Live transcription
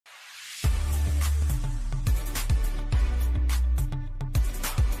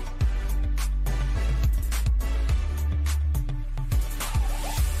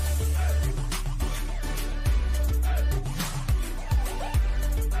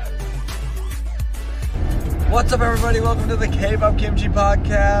What's up, everybody? Welcome to the K-Pop Kimchi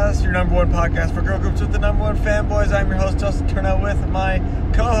Podcast, your number one podcast for girl groups with the number one fanboys. I'm your host, Justin Turnout, with my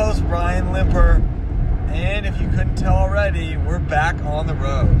co-host, Ryan Limper. And if you couldn't tell already, we're back on the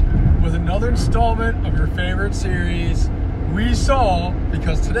road with another installment of your favorite series,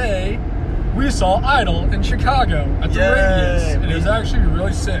 because today we saw Idol in Chicago at the Radius. And it was actually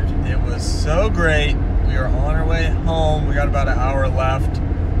really sick. It was so great. We are on our way home. We got about an hour left.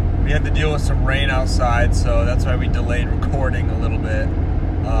 We had to deal with some rain outside, so that's why we delayed recording a little bit.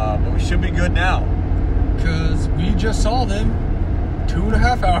 But we should be good now. Because we just saw them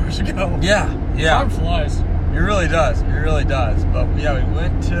 2.5 hours ago. Yeah. Time flies. It really does. But yeah, we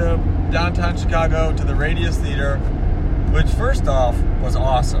went to downtown Chicago to the Radius Theater, which first off was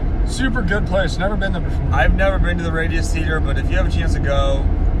awesome. Super good place. Never been there before. I've never been to the Radius Theater, but if you have a chance to go,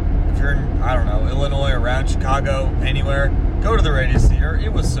 if you're in, Illinois, around Chicago, anywhere, go to the Radius Theater.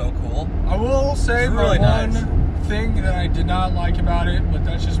 It was so cool. I will say the really one nice thing that I did not like about it, but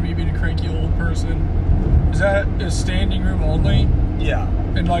that's just me being a cranky old person, is that it's standing room only. Yeah.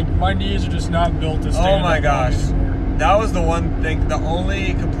 And my knees are just not built to stand Oh my gosh. anymore. That was the one thing, the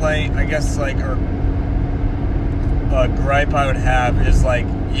only complaint, I guess, or gripe I would have is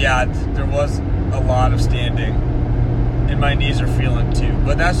there was a lot of standing, and my knees are feeling too.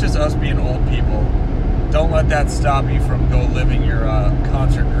 But that's just us being old people. Don't let that stop you from go living your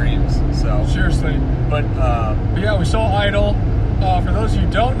concert dreams. So seriously. But yeah, we saw Idol. For those of you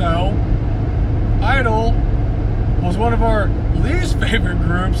who don't know, Idol was one of our least favorite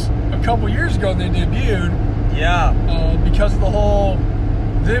groups a couple years ago when they debuted. Yeah. Because of the whole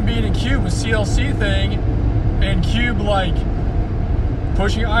them being in Cube with CLC thing, and Cube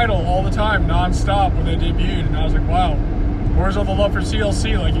pushing Idol all the time, non-stop when they debuted, and I was like, wow, where's all the love for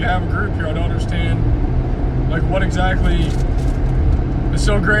CLC? You have a group here, I don't understand what exactly is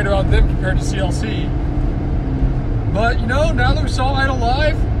so great about them compared to CLC. But now that we saw Idol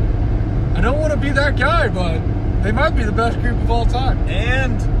live, I don't want to be that guy, but they might be the best group of all time.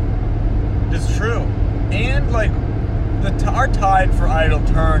 And it's true. And our tide for Idol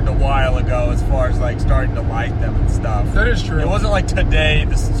turned a while ago as far as starting to like them and stuff. That is true. It wasn't like today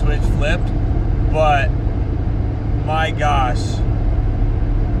the switch flipped, but my gosh,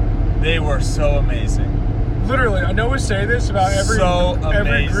 they were so amazing. Literally, I know we say this about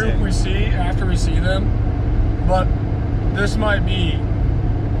every group we see after we see them, but this might be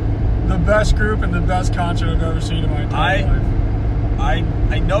the best group and the best concert I've ever seen in my entire life.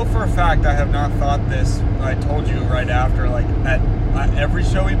 I know for a fact I have not thought this. I told you right after, at every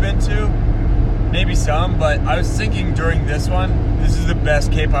show we've been to, maybe some, but I was thinking during this one, this is the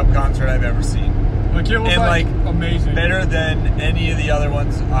best K-pop concert I've ever seen. It was amazing. Better than any of the other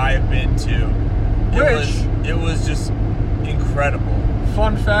ones I've been to. It was just incredible.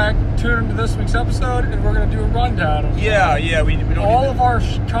 Fun fact, tune into this week's episode and we're going to do a rundown of we don't all of our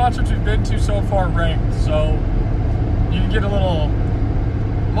concerts we've been to so far ranked, so you can get a little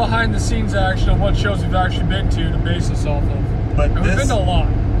behind the scenes action on what shows we've actually been to base this off of. But we've been to a lot.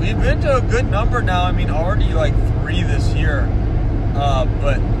 We've been to a good number now. Already 3 this year.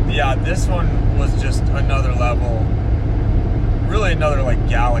 But yeah, this one was just another level. Really another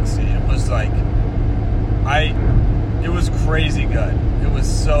galaxy. It was it was crazy good. It was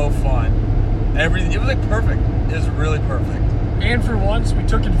so fun. It was perfect. It was really perfect. And for once, we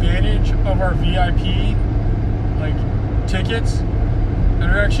took advantage of our VIP tickets,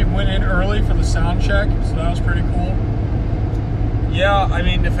 and we actually went in early for the sound check, so that was pretty cool. Yeah,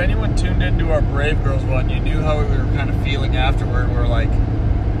 if anyone tuned into our Brave Girls one, you knew how we were kind of feeling afterward. We're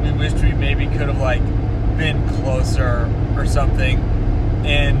we wished we maybe could have been closer or something,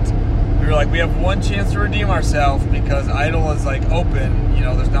 and we were we have one chance to redeem ourselves because Idol is open,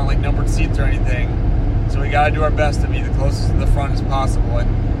 there's not numbered seats or anything, so we got to do our best to be the closest to the front as possible.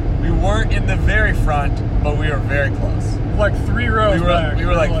 And we weren't in the very front, but we were very close. 3 rows back. We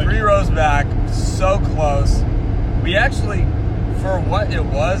were 3 rows back, so close. We actually, for what it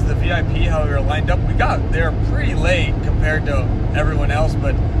was, the VIP, how we were lined up, we got there pretty late compared to everyone else,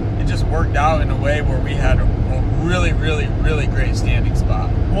 but it just worked out in a way where we had a really, really, really great standing spot.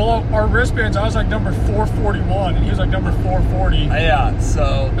 Well, our wristbands, I was number 441, and he was number 440. Yeah,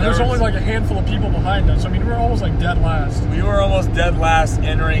 so... And there's only a handful of people behind us. We were almost dead last. We were almost dead last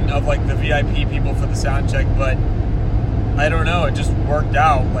entering of the VIP people for the sound check, but I don't know, it just worked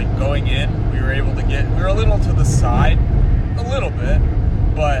out. Going in, we were able to we were a little to the side, a little bit,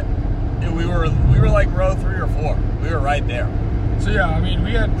 but we were row 3 or 4. We were right there. So yeah,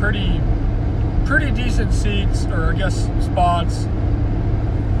 we had pretty decent seats, or I guess spots.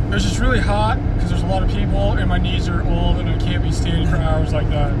 It was just really hot because there's a lot of people and my knees are old and I can't be standing for hours like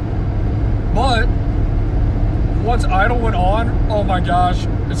that. But once Idol went on, oh my gosh,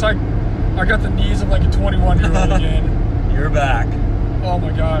 it's like I got the knees of like a 21-year-old again. You're back. Oh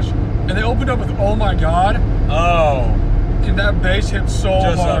my gosh. And they opened up with Oh My God. Oh. And that bass hit so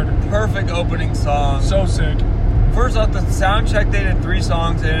Just hard. a perfect opening song. So sick. First off, the sound check, they did 3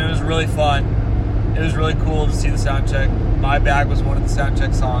 songs, and it was really fun. It was really cool to see the sound check. My Bag was one of the sound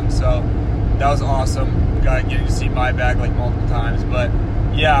check songs, so that was awesome. Getting to see My Bag like multiple times. But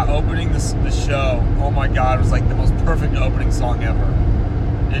yeah, opening the show, oh my God, it was like the most perfect opening song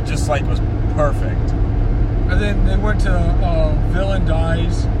ever. It just like was perfect. And then they went to Villain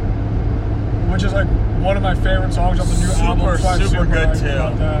Dies, which is like one of my favorite songs off the new album. So I'm super good too.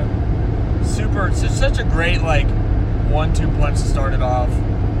 about that. Super, it's such a great like 1-2 punch to start it off,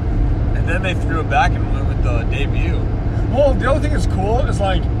 and then they threw it back and went with the debut. Well, the other thing that's cool is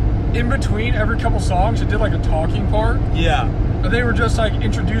like in between every couple songs, it did like a talking part. Yeah. And they were just like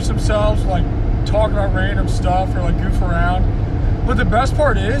introduce themselves, like talk about random stuff or like goof around. But the best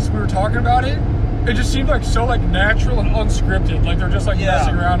part is we were talking about it. It just seemed like so like natural and unscripted. Like they're just like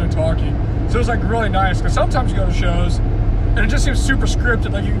messing around and talking. So it was like really nice because sometimes you go to shows and it just seems super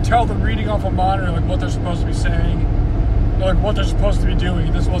scripted. Like you can tell they're reading off a monitor like what they're supposed to be saying, or like what they're supposed to be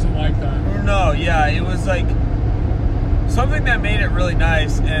doing. This wasn't like that. No, yeah, it was like something that made it really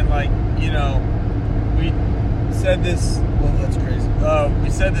nice. And like, you know, we said this. Well, that's crazy. We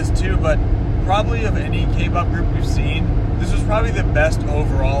said this too, but probably of any K-pop group we've seen, this was probably the best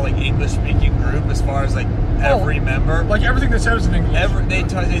overall like English-speaking group as far as like every member. Like everything they said was in English.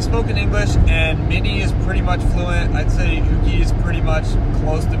 They spoke in English, and Minnie is pretty much fluent. I'd say Uki is pretty much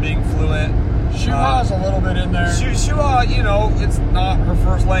close to being fluent. Shuha's a little bit in there. Shuha, you know, it's not her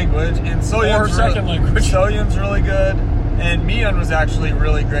first language, and Soyeon's second language. Soyeon's really good, and Miyeon was actually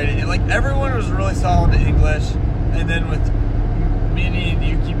really great. Like everyone was really solid in English, and then with Minnie and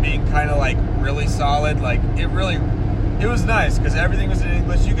Yuki being kind of like really solid, like it was nice because everything was in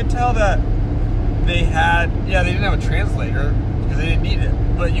English. You could tell that they didn't have a translator because they didn't need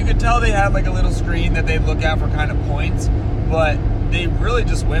it, but you could tell they had like a little screen that they'd look at for kind of points, but they really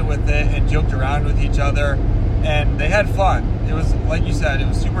just went with it and joked around with each other, and they had fun. It was, like you said, it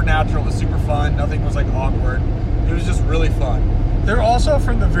was super natural, it was super fun, nothing was like awkward. It was just really fun. They're also,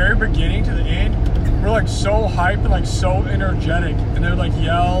 from the very beginning to the end, were like so hyped and like so energetic, and they would like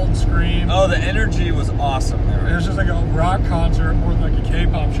yell and scream. Oh, the energy was awesome there. It was just like a rock concert more than like a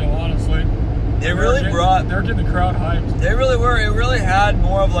K-pop show, honestly. They were getting the crowd hyped. They really were. It really had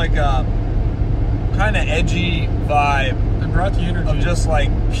more of like a kind of edgy vibe. They brought the energy. Of just like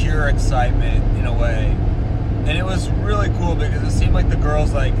pure excitement in a way. And it was really cool because it seemed like the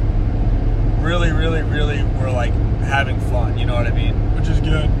girls like really were like having fun, you know what I mean? Which is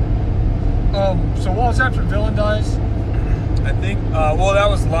good. So what was after Villain Dies? I think, well, that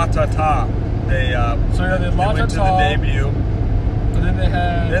was La Ta Ta. They went to the debut.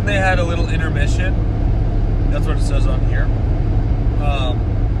 And then they had a little intermission. That's what it says on here.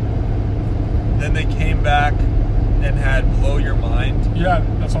 Then they came back and had Blow Your Mind. Yeah,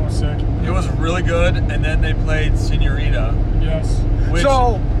 that song was sick. It was really good, and then they played Senorita. Yes.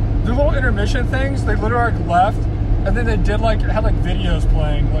 So the little intermission things, they literally left, and then they had videos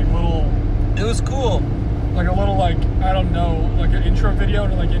playing, like little. It was cool. Like a little like I don't know, like an intro video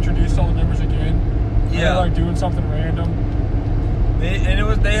to like introduce all the members again. Yeah. They're like doing something random. They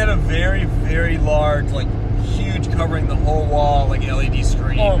had a very large, like huge, covering the whole wall, like LED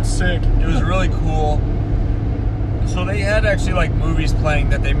screen. Oh, it was sick. It was really cool. So they had actually like movies playing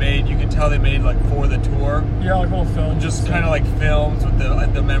that they made. You could tell they made like for the tour. Yeah, like little films. Just kind of like films with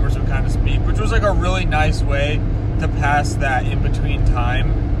the members would kind of speak, which was like a really nice way to pass that in between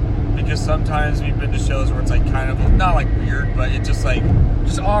time. Because sometimes we've been to shows where it's like kind of not like weird, but it's just like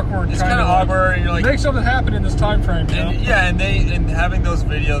awkward. It's kind of awkward, and you're like make something happen in this time frame. You know? And having those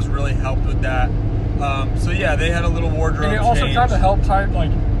videos really helped with that. So yeah, they had a little wardrobe. And it also kind of helped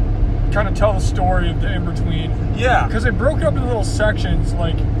kind of tell the story of the in between. Yeah, because they broke up into little sections.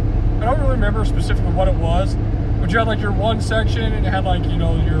 Like I don't really remember specifically what it was, but you had like your one section, and it had like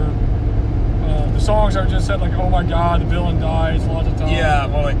your. The songs I just said, like, oh my God, the villain dies, lots of times. Yeah,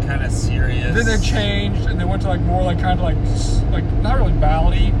 more like kind of serious. Then they changed, and they went to like more like kind of like not really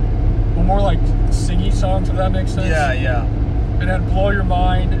ballady, but more like singy songs, if that makes sense. Yeah, yeah. It had Blow Your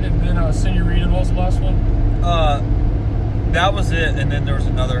Mind, and then Senorita was the last one. That was it, and then there was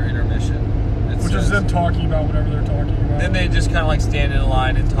another intermission. Which is them talking about whatever they're talking about. Then they just kind of like stand in a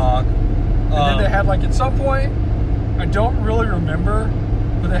line and talk. And then they had like, at some point, I don't really remember,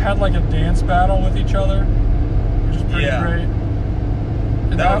 but they had like a dance battle with each other, which is pretty great.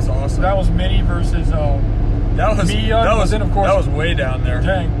 And that was awesome. That was Minnie versus Miyeon. That was way down there.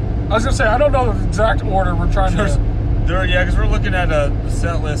 Dang. I was gonna say I don't know the exact order we're trying to. Yeah, because we're looking at a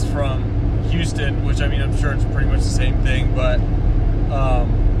set list from Houston, which I mean I'm sure it's pretty much the same thing, but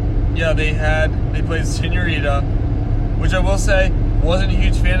yeah, they played Senorita, which I will say wasn't a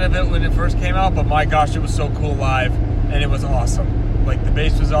huge fan of it when it first came out, but my gosh, it was so cool live and it was awesome. Like the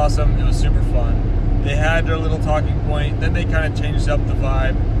bass was awesome, it was super fun. They had their little talking point, then they kind of changed up the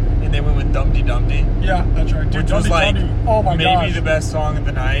vibe and they went with Dumpty Dumpty. Yeah, that's right. Dude, which was like oh my gosh, maybe the best song of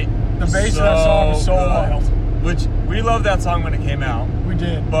the night. The bass of that song was so wild. Which we loved that song when it came out. We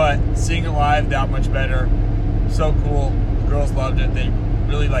did. But seeing it live, that much better. So cool. The girls loved it. They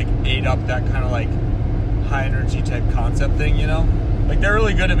really like ate up that kind of like high energy type concept thing, you know? Like they're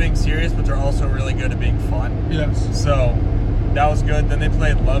really good at being serious, but they're also really good at being fun. Yes. So that was good. Then they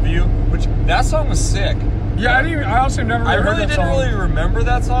played Love You, which that song was sick. Yeah, I honestly never really heard that song. I really didn't really remember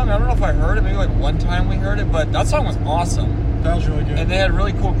that song. I don't know if I heard it. Maybe like one time we heard it, but that song was awesome. That was really good. And they had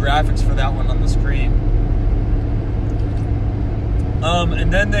really cool graphics for that one on the screen.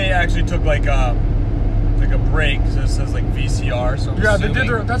 And then they actually took like a break, so it says like VCR. So yeah, they did.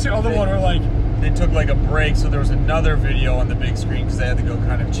 That's the other one where like they took like a break, so there was another video on the big screen because they had to go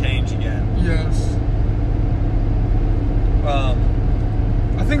kind of change again. Yes.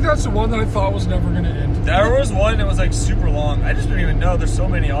 I think that's the one that I thought was never going to end. There was one that was like super long. I just didn't even know. There's so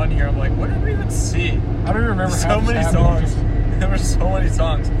many on here. I'm like, what did we even see? I don't even remember. So many songs. There were so many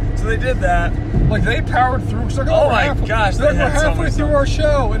songs. So they did that. Like they powered through. Like, oh my gosh! They're like, we're halfway through our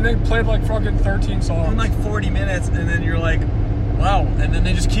show, and they played like fucking 13 songs in like 40 minutes, and then you're like, wow! And then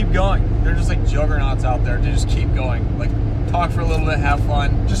they just keep going. They're just like juggernauts out there. They just keep going. Like talk for a little bit, have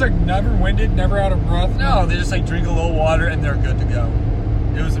fun. Just like never winded, never out of breath. No, they just like drink a little water, and they're good to go.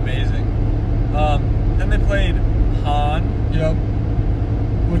 It was amazing. Then they played Han. Yep.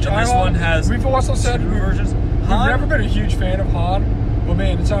 Which and this one has. We've also said two versions. We've never been a huge fan of Han, but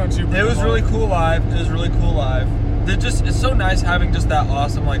man, it sounded super. It was really cool live. It was really cool live. It's so nice having just that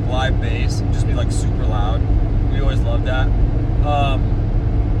awesome like live bass, just be like super loud. We always loved that.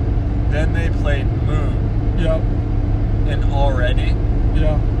 Then they played Moon. Yep. And Already.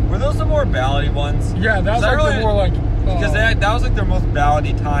 Yeah. Were those the more ballady ones? Yeah, that was like the more like. Because that was like their most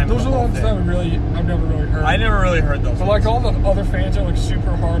ballady time. Those are the ones that I've never really heard. I never really heard those. But like all the other fans are like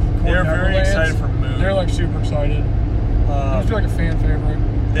super hard. They're very excited for Moon. They're like super excited. It must be like a fan favorite.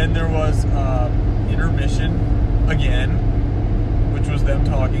 Then there was Intermission again, which was them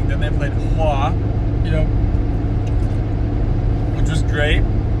talking. Then they played Hua. Yep. Which was great.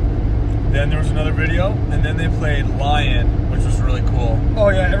 Then there was another video, and then they played Lion, which was really cool. Oh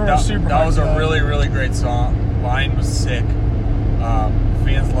yeah, everyone was super. That was a really, really great song. Lion was sick.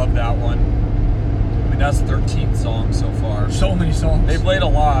 Fans loved that one. I mean, that's 13 songs so far. So many songs. They played a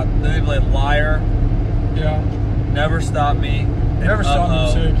lot. Then they played Liar. Yeah. Never Stop Me. Never Stop Me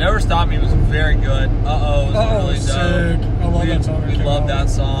was sick. Never Stop Me was very good. Uh-Oh was really dope. Sick. I love that song. We love that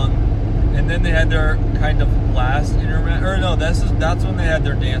song. And then they had their kind of last intermission. Or no, that's when they had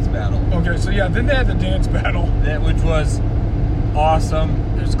their dance battle. Okay, so yeah, then they had the dance battle. Which was awesome.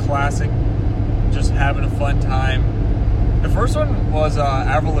 It was classic. Just having a fun time. The first one was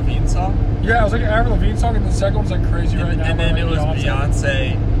Avril Lavigne song. Yeah, it was like an Avril Lavigne song, and the second one's like Crazy Right Now. And then it was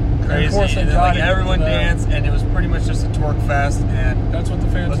Beyonce Crazy, and then like everyone danced, and it was pretty much just a twerk fest. And that's what the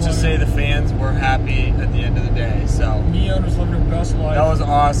fans. Let's just say the fans were happy at the end of the day. So Neon was living her best life. That was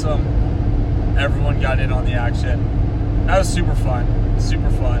awesome. Everyone got in on the action. That was super fun. Super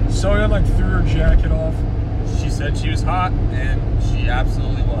fun. Soyeon like threw her jacket off. She said she was hot, and she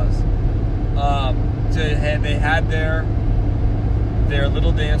absolutely was. So they had their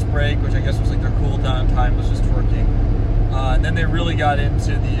little dance break, which I guess was like their cool down time, was just twerking. And then they really got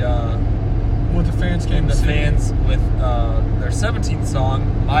into the what the fans came to see. Fans with their 17th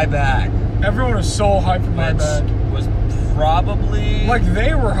song, My Bag. Everyone was so hyped for My Bag. Was probably like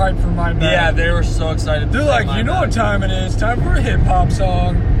they were hyped for My Bag. Yeah, they were so excited. They're like, you know what time it is? Time for a hip hop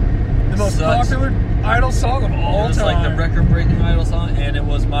song. The most popular Idol song of all time. It was like the record-breaking Idol song, and it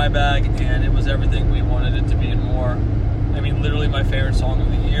was My Bag, and it was everything we wanted it to be and more. I mean, literally my favorite song of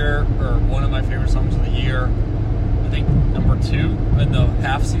the year, or one of my favorite songs of the year. I think number 2 in the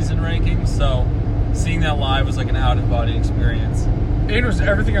half-season rankings. So seeing that live was like an out-of-body experience. It was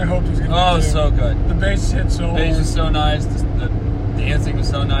everything I hoped it was going to be. Oh, it was so good. The bass hit so hard. The bass was so nice. The dancing was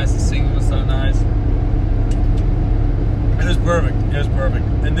so nice. The singing was so nice. It was perfect. It was perfect.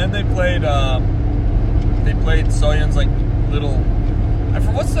 And then they played Soyeon's like little. I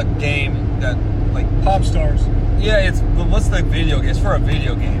forget what's the game that like Pop Stars. Yeah, what's the video game? It's for a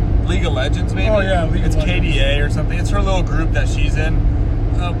video game. League of Legends, maybe. Oh yeah, League of Legends. It's KDA or something. It's her little group that she's in.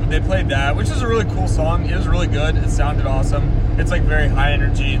 they played that, which is a really cool song. It was really good. It sounded awesome. It's like very high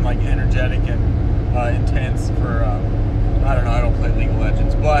energy and like energetic and intense for, I don't know, I don't play League of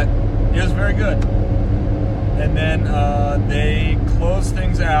Legends, but it was very good. And then they closed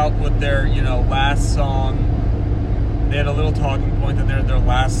things out with their, last song. They had a little talking point in there, their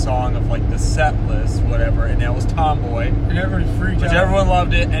last song of like the set list, whatever, and that was Tomboy. And everybody freaked out. Which everyone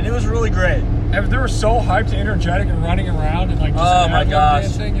loved it, and it was really great. They were so hyped and energetic and running around and like just oh my gosh,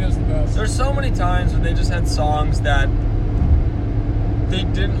 dancing. It was the best. There's so many times when they just had songs that they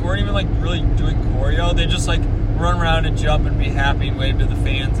weren't even like really doing choreo. They just like run around and jump and be happy and wave to the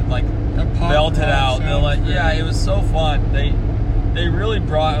fans and like belt it out. They're like, yeah, it was so fun. They really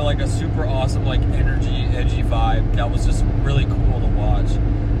brought like a super awesome like energy, edgy vibe that was just really cool to watch.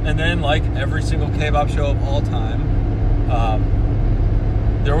 And then like every single K-pop show of all time,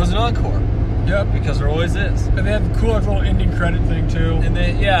 there was an encore. Yep. Because there always is. And they had the cool like, little ending credit thing too. And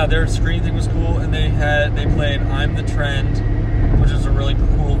their screen thing was cool. And they played "I'm the Trend," which is a really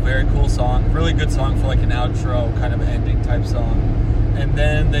cool, very cool song. Really good song for like an outro kind of ending type song. And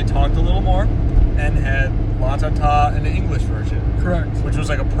then they talked a little more and had La Ta Ta in the English version. Correct. Which was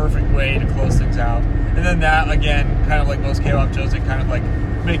like a perfect way to close things out. And then that again, kind of like most K-pop shows, they kind of like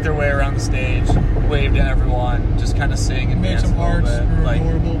make their way around the stage, wave to everyone, just kind of sing and dance some a little hearts bit. were Like,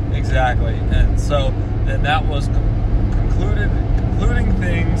 adorable. exactly. And so then that was concluding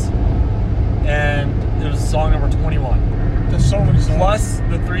things, and it was song number 21. There's so many songs. Plus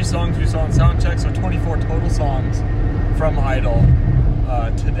the 3 songs we saw in Soundcheck, so 24 total songs from Idol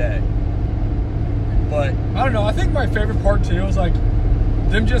today. But I don't know. I think my favorite part too was like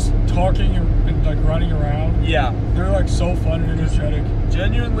them just talking and like running around. yeah, They're like so fun and energetic.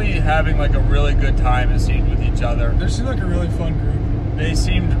 genuinely having like a really good time, it seemed, with each other. They seem like a really fun group. They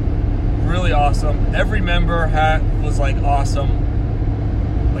seemed really awesome. Every member was like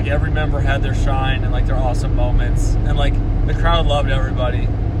awesome. Like every member had their shine and like their awesome moments, and like the crowd loved everybody.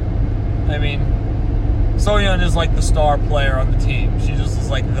 I mean, Soyeon is like the star player on the team. She just is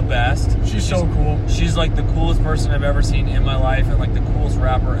like the best. She's so cool. She's like the coolest person I've ever seen in my life, and like the coolest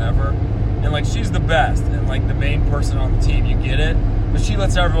rapper ever. And like she's the best, and like the main person on the team, you get it. But she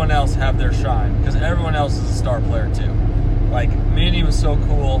lets everyone else have their shine, because everyone else is a star player too. Like Minnie was so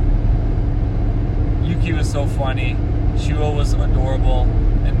cool, Yuki was so funny, Shua was adorable,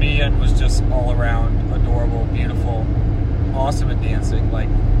 and Miyeon was just all around adorable, beautiful, awesome at dancing. Like,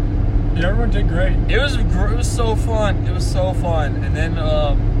 Yeah, everyone did great. it was so fun. It was so fun. And then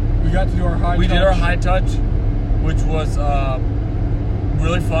We got to do our high touch. we did our high touch, which was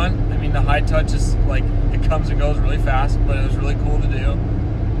really fun. I mean, the high touch is like, it comes and goes really fast, but it was really cool to do.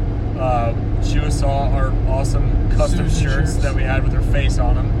 Shua saw our awesome custom Susan shirts that we had with her face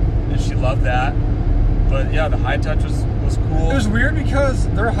on them, and she loved that. But yeah, the high touch was cool. It was weird because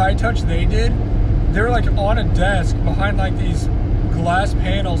their high touch they were like on a desk behind like these glass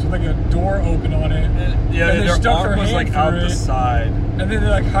panels with like a door open on it. And, yeah, and they their stuck their arm was hand like out through the it. side. And then they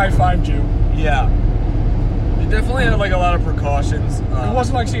like high-fived you. Yeah. They definitely had like a lot of precautions. It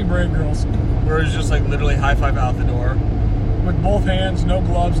wasn't like seeing Brave Girls. Where it was just like literally high five out the door. With both hands, no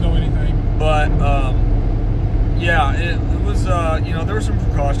gloves, no anything. But yeah, it was there were some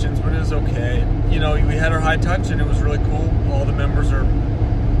precautions, but it was okay. We had our high touch, and it was really cool. All the members are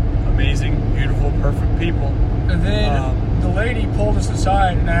amazing, beautiful, perfect people. And then the lady pulled us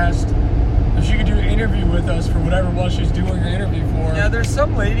aside and asked if she could do an interview with us for whatever it was she's doing her interview for. Yeah, there's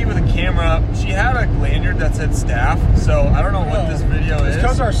some lady with a camera. She had a lanyard that said staff, so I don't know what this video is. It's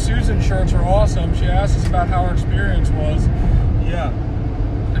because our Susan shirts are awesome. She asked us about how our experience was. Yeah.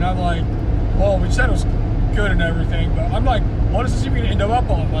 And I'm like, well, we said it was good and everything, but I'm like, what is this even going to end up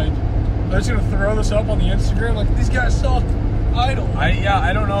on? Like, they're just going to throw this up on the Instagram? Like, these guys suck. Idol.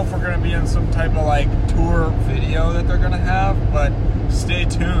 I don't know if we're going to be in some type of like tour video that they're going to have, but stay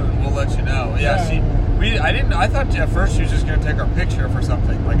tuned. We'll let you know. Yeah. I thought at first she was just going to take our picture for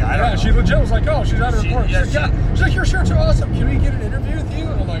something. Like, I don't know. She legit was like, oh, she's out of report. Yeah, She's like, your shirts are awesome. Can we get an interview with you?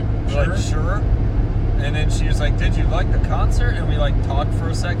 And I'm like, We're like, sure. And then she was like, did you like the concert? And we like talked for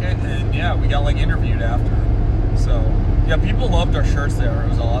a second, and yeah, we got like interviewed after. So yeah, people loved our shirts there. It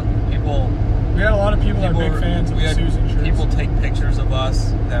was a lot. We had a lot of people that are big fans of the Susan shirts. People take pictures of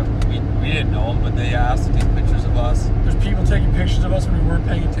us that we didn't know them, but they asked to take pictures of us. There's people taking pictures of us when we weren't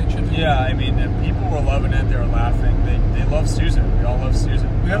paying attention. Yeah, I mean, people were loving it. They were laughing. They love Susan. We all love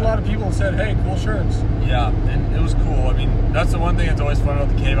Susan. We had a lot of people that said, hey, cool shirts. Yeah, and it was cool. I mean, that's the one thing that's always fun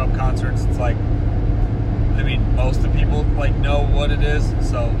about the K-pop concerts. It's like, I mean, most of the people like know what it is,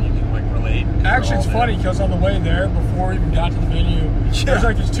 so you can like relate. Actually, it's funny because on the way there, before we even got to the venue, there's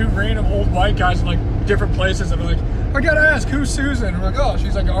like these 2 random old white guys in like different places that are like, I gotta ask, who's Susan? We're like, oh,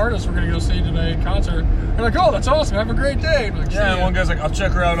 she's like an artist we're gonna go see today at concert. We're like, oh, that's awesome. Have a great day. We're like, Yeah, and one guy's like, I'll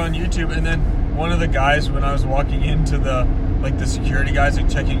check her out on YouTube. And then one of the guys, when I was walking into the security guys like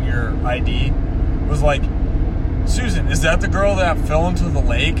checking your ID, was like, Susan, is that the girl that fell into the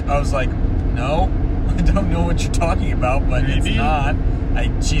lake? I was like, no, I don't know what you're talking about, but Maybe. it's not.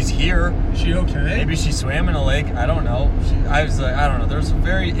 She's here. is she okay? Maybe she swam in a lake. I don't know. I was like, I don't know. There's some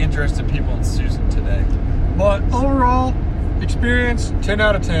very interesting people in Susan today. But overall, experience, 10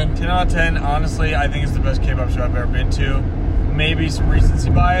 out of 10. 10 out of 10. Honestly, I think it's the best K-pop show I've ever been to. Maybe some recency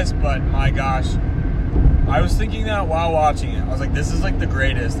bias, but my gosh. I was thinking that while watching it. I was like, this is like the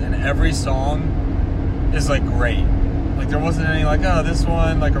greatest, and every song is like great. Like there wasn't any like, oh, this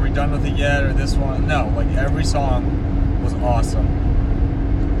one, like, are we done with it yet? Or this one. No, like every song was awesome.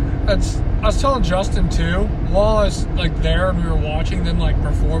 I was telling Justin too, while I was like there and we were watching them like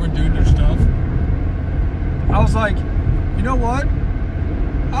perform and doing their stuff, I was like, you know what?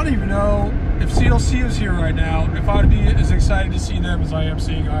 I don't even know if CLC was here right now, if I'd be as excited to see them as I am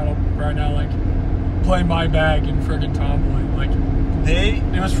seeing Idol right now, like play My Bag and friggin' Tomboy. Like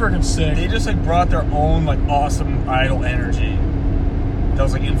it was friggin' sick. They just like brought their own like awesome Idol energy that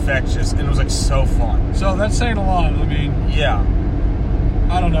was like infectious, and it was like so fun. So that's saying a lot. I mean, yeah.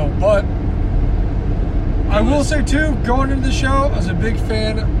 I don't know, but I will say too, going into the show, I was a big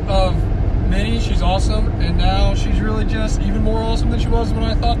fan of Minnie. She's awesome, and now she's really just even more awesome than she was when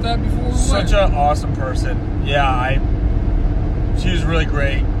I thought that before. Such an awesome person. Yeah, she was really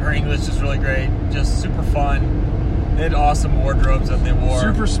great. Her English is really great. Just super fun. They had awesome wardrobes that they wore.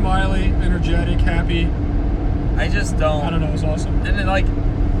 Super smiley, energetic, happy. I don't know, it was awesome. And then like,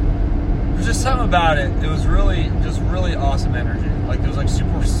 there's just something about it. It was really awesome energy. Like there was like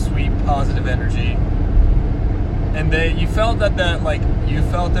super sweet, positive energy. And you felt that you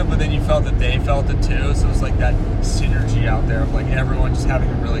felt it, but then you felt that they felt it too. So it was like that synergy out there of like everyone just having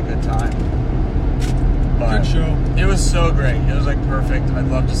a really good time. But good show. It was so great. It was like perfect. I'd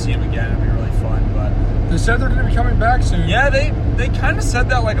love to see him again. It'd be really fun. But they said they're going to be coming back soon. Yeah, they kind of said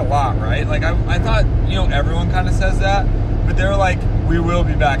that like a lot, right? Like I thought, everyone kind of says that, but they were like, we will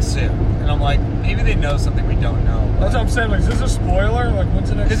be back soon. And I'm like, maybe they know something we don't know. That's what I'm saying. Like, is this a spoiler? Like, when's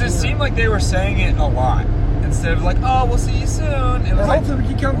the next? Because it seemed like they were saying it a lot instead of like, oh, we'll see you soon. It was like, hopefully we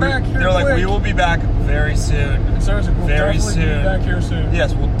can come back here. They're quick. like, we will be back very soon. And so I was like, we'll very definitely soon. be back here soon.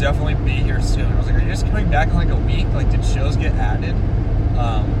 Yes, we'll definitely be here soon. I was like, are you just coming back in like a week? Like, did shows get added?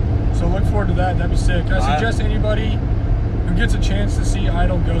 So look forward to that. That'd be sick. I suggest anybody who gets a chance to see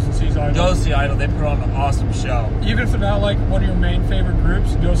Idol goes and sees Idol. Go see Idol. They put on an awesome show. Even if they're not like one of your main favorite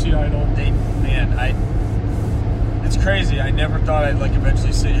groups, go see Idol. It's crazy. I never thought I'd like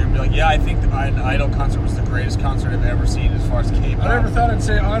eventually sit here and be like, yeah, I think an Idol concert was the greatest concert I've ever seen as far as K-pop. I never thought I'd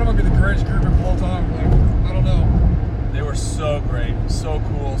say Idol would be the greatest group of all time. Like, I don't know. They were so great, so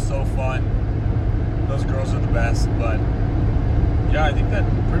cool, so fun. Those girls are the best. But yeah, I think that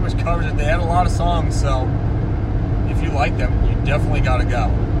pretty much covers it. They had a lot of songs, so if you like them, you definitely got to go.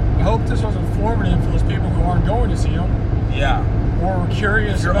 I hope this was informative for those people who aren't going to see them. Yeah. Or were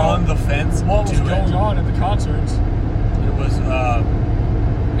curious if you're about on the fence, what was going on at the concerts. It was,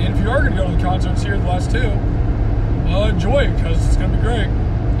 and if you are going to go to the concerts here, the last two, enjoy it because it's going to be great.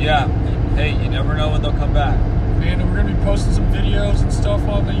 Yeah. Hey, you never know when they'll come back. And we're going to be posting some videos and stuff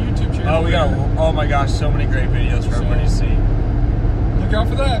on the YouTube channel. Oh my gosh, so many great videos for everybody to see. Look out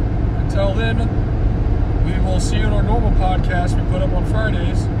for that. Until then, we will see you in our normal podcast we put up on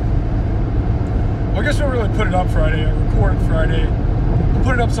Fridays. Well, I guess we don't really put it up Friday. I record it Friday. We'll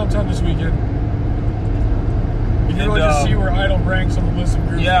put it up sometime this weekend. You can really just see where Idol ranks on the list of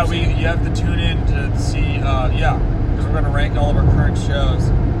groups. Yeah, you have to tune in to see, because we're going to rank all of our current shows.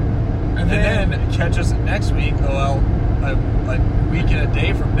 And then catch us next week, a week and a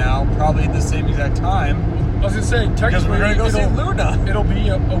day from now, probably at the same exact time. I was going to say, technically, because we're going to go see Luna. It'll be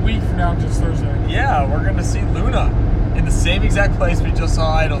a week from now, because it's Thursday. Yeah, we're going to see Luna in the same exact place we just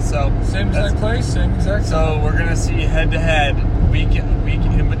saw Idol. So same exact place, same exact time. So we're going to see head-to-head, week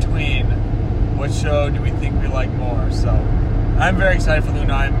in between. What show do we think we like more? So I'm very excited for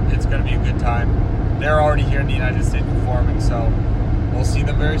Luna. It's going to be a good time. They're already here in the United States performing, so we'll see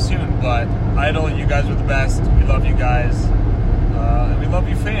them very soon. But Idol, you guys are the best. We love you guys. And we love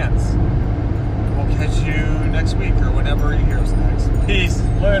you fans. We'll catch you next week or whenever you hear us next. Peace.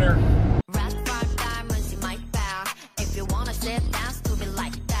 Later.